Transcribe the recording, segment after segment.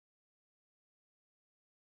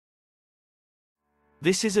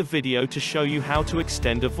This is a video to show you how to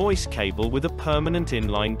extend a voice cable with a permanent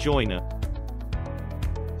inline joiner.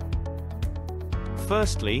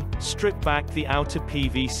 Firstly, strip back the outer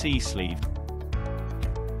PVC sleeve,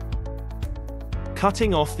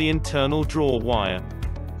 cutting off the internal draw wire.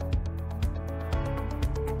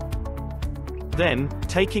 Then,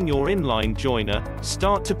 taking your inline joiner,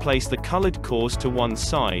 start to place the colored cores to one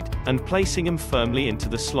side, and placing them firmly into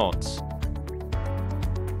the slots.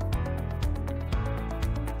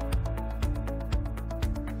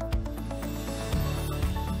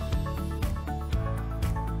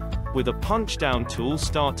 With a punch-down tool,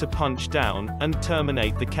 start to punch down, and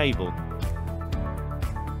terminate the cable.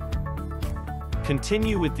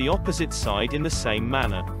 Continue with the opposite side in the same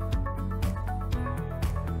manner.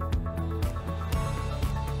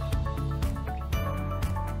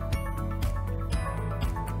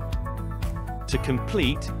 To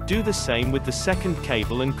complete, do the same with the second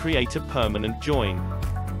cable and create a permanent join.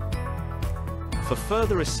 For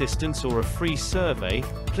further assistance or a free survey,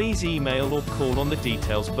 please email or call on the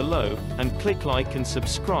details below, and click like and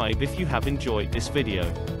subscribe if you have enjoyed this video.